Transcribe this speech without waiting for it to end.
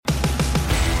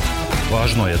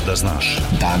Važno je da znaš.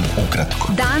 Dan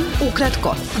ukratko. Dan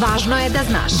ukratko. Važno je da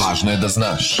znaš. Važno je da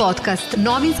znaš. Podcast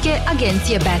novinske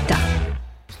agencije Beta.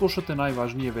 Slušate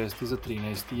najvažnije vesti za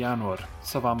 13. januar.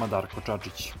 Sa vama Darko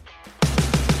Čačić.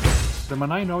 Prema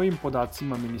najnovijim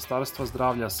podacima Ministarstva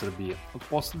zdravlja Srbije, od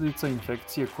posljedica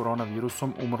infekcije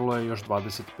koronavirusom umrlo je još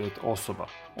 25 osoba.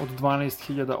 Od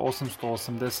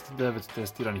 12.889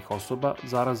 testiranih osoba,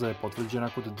 zaraza je potvrđena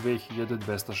kod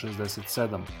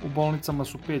 2.267. U bolnicama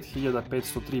su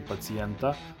 5.503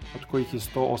 pacijenta, od kojih je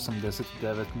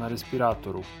 189 na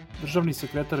respiratoru. Državni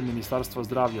sekretar Ministarstva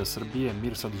zdravlja Srbije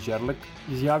Mirsad Đerlek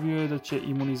izjavio je da će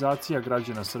imunizacija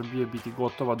građana Srbije biti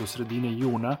gotova do sredine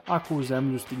juna, ako u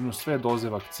zemlju stignu sve doze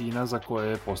vakcina za koje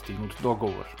je postignut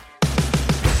dogovor.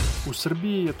 U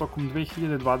Srbiji je tokom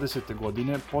 2020.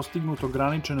 godine postignut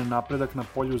ograničen napredak na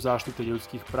polju zaštite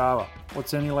ljudskih prava,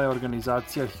 ocenila je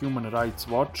organizacija Human Rights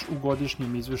Watch u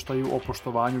godišnjem izveštaju o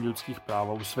poštovanju ljudskih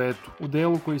prava u svetu. U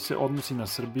delu koji se odnosi na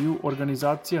Srbiju,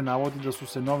 organizacija navodi da su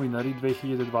se novinari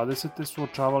 2020.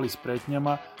 suočavali s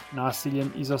pretnjama,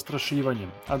 nasiljem i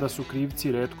zastrašivanjem, a da su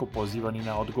krivci retko pozivani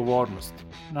na odgovornost.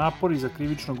 Napori za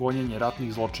krivično gonjenje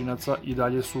ratnih zločinaca i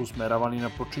dalje su usmeravani na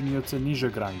počinioce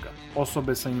nižeg ranga.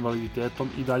 Osobe sa invaliditetom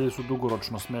i dalje su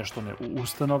dugoročno smeštane u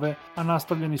ustanove, a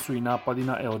nastavljeni su i napadi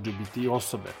na LGBT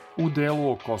osobe. U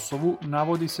delu o Kosovu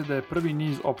navodi se da je prvi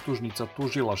niz optužnica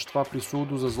tužilaštva pri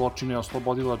sudu za zločine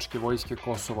Oslobodilačke vojske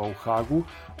Kosova u Hagu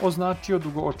označio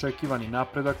dugo očekivani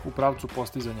napredak u pravcu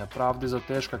postizanja pravde za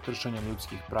teška kršenja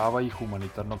ljudskih prava i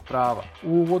humanitarnog prava. U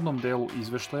uvodnom delu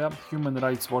izveštaja Human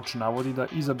Rights Watch navodi da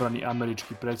izabrani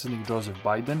američki predsjednik Joseph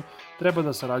Biden treba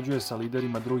da sarađuje sa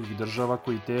liderima drugih država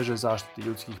koji teže zaštiti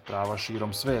ljudskih prava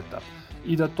širom sveta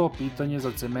i da to pitanje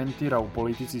zacementira u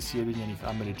politici Sjedinjenih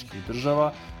Američkih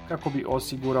Država kako bi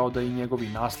osigurao da i njegovi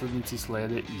naslednici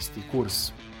slede isti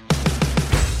kurs.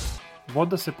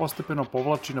 Voda se postepeno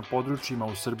povlači na područjima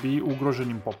u Srbiji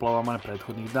ugroženim poplavama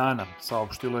prethodnih dana,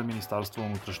 saopštilo je Ministarstvo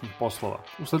unutrašnjih poslova.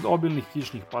 Usled obilnih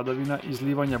kišnih padavina,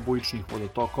 izlivanja bujičnih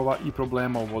vodotokova i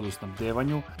problema u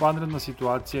vodosnabdevanju, vanredna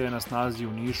situacija je na snazi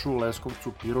u Nišu,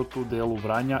 Leskovcu, Pirotu, delu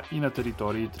Vranja i na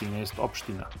teritoriji 13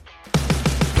 opština.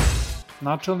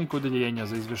 Načelnik odeljenja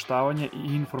za izveštavanje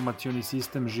i informacioni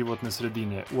sistem životne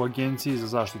sredine u Agenciji za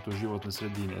zaštitu životne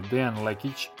sredine Dejan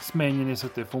Lekić smenjen je sa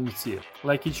te funkcije.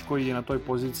 Lekić, koji je na toj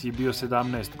poziciji bio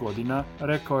 17 godina,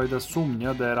 rekao je da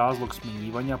sumnja da je razlog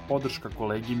smenjivanja podrška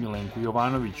kolegi Milenku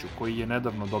Jovanoviću, koji je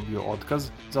nedavno dobio otkaz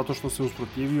zato što se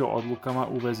usprotivio odlukama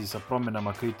u vezi sa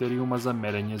promenama kriterijuma za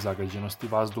merenje zagađenosti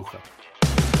vazduha.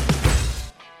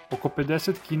 Oko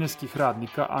 50 kineskih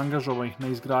radnika angažovanih na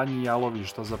izgradnji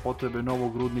jalovišta za potrebe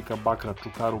novog rudnika bakra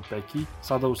Čukaru Peki,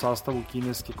 sada u sastavu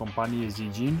kineske kompanije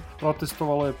Zijin,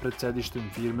 protestovalo je pred sedištem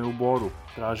firme u Boru,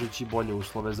 tražeći bolje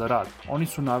uslove za rad. Oni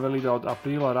su naveli da od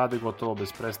aprila rade gotovo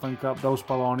bez prestanka, da u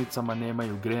spavaonicama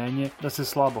nemaju grejanje, da se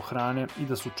slabo hrane i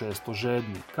da su često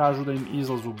žedni. Kažu da im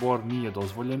izlaz u Bor nije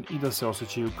dozvoljen i da se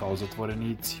osjećaju kao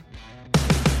zatvorenici.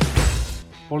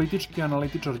 Politički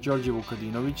analitičar Đorđe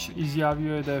Vukadinović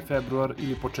izjavio je da je februar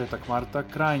ili početak marta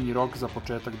krajnji rok za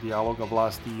početak dijaloga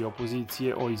vlasti i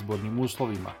opozicije o izbornim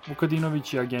uslovima.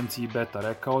 Vukadinović je agenciji Beta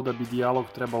rekao da bi dijalog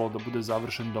trebalo da bude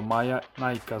završen do maja,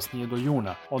 najkasnije do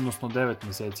juna, odnosno 9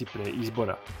 mjeseci pre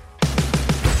izbora.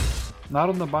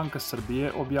 Narodna banka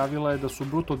Srbije objavila je da su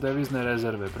bruto devizne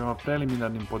rezerve prema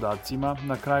preliminarnim podacima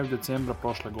na kraju decembra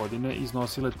prošle godine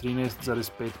iznosile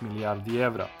 13,5 milijardi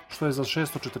evra, što je za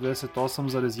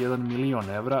 648,1 milion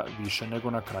evra više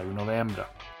nego na kraju novembra.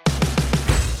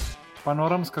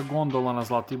 Panoramska gondola na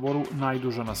Zlatiboru,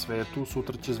 najduža na svetu,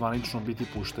 sutra će zvanično biti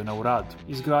puštena u rad.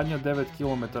 Izgradnja 9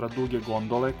 km duge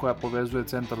gondole koja povezuje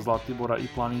centar Zlatibora i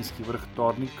planinski vrh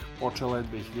Tornik počela je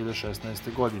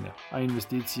 2016. godine, a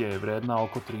investicija je vredna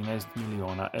oko 13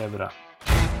 miliona evra.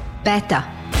 Beta.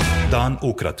 Dan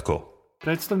ukratko.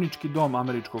 Predstavnički dom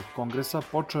Američkog kongresa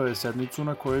počeo je sednicu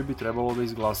na kojoj bi trebalo da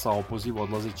izglasa opoziv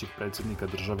odlazećeg predsjednika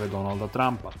države Donalda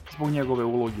Trumpa, zbog njegove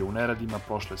uloge u neredima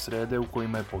prošle srede u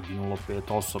kojima je poginulo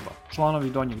 5 osoba. Članovi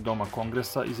donjeg doma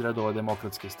kongresa iz redova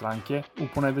Demokratske stranke u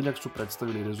ponedeljak su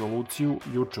predstavili rezoluciju,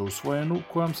 juče usvojenu,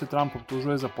 kojom se Trump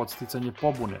optužuje za podsticanje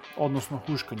pobune, odnosno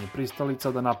huškanje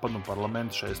pristalica da napadnu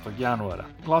parlament 6. januara.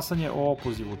 Glasanje o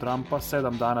opozivu Trumpa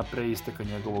 7 dana pre isteka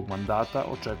njegovog mandata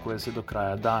očekuje se do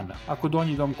kraja dana. Ako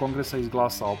donji dom kongresa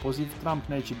izglasa opoziv, Trump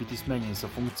neće biti smenjen sa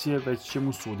funkcije, već će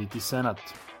mu suditi Senat.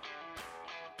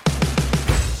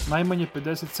 Najmanje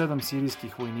 57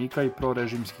 sirijskih vojnika i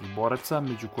prorežimskih boraca,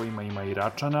 među kojima ima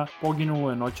Iračana, poginulo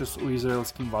je noćas u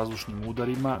izraelskim vazdušnim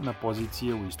udarima na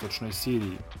pozicije u istočnoj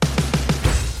Siriji.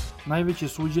 Najveće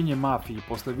suđenje mafiji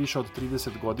posle više od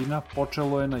 30 godina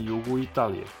počelo je na jugu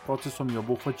Italije. Procesom je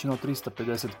obuhvaćeno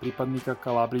 350 pripadnika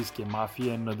kalabrijske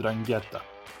mafije Ndrangheta.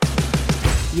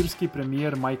 Irski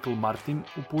premijer Michael Martin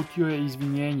uputio je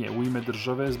izvinjenje u ime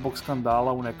države zbog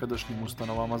skandala u nekadašnjim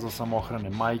ustanovama za samohrane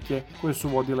majke koje su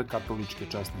vodile katoličke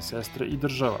časne sestre i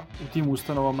država. U tim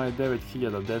ustanovama je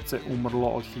 9000 dece umrlo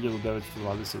od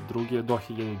 1922. do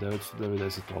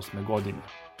 1998. godine.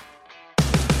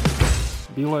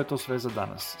 Bilo je to sve za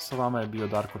danas. Sa vama je bio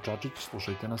Darko Čačić,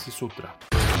 slušajte nas i sutra.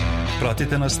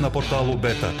 Pratite nas na portalu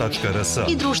beta.rs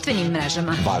I društvenim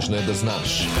mrežama. Važno je da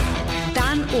znaš.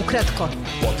 Dan ukratko.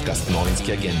 Podcast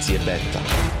novinske agencije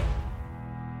Beta.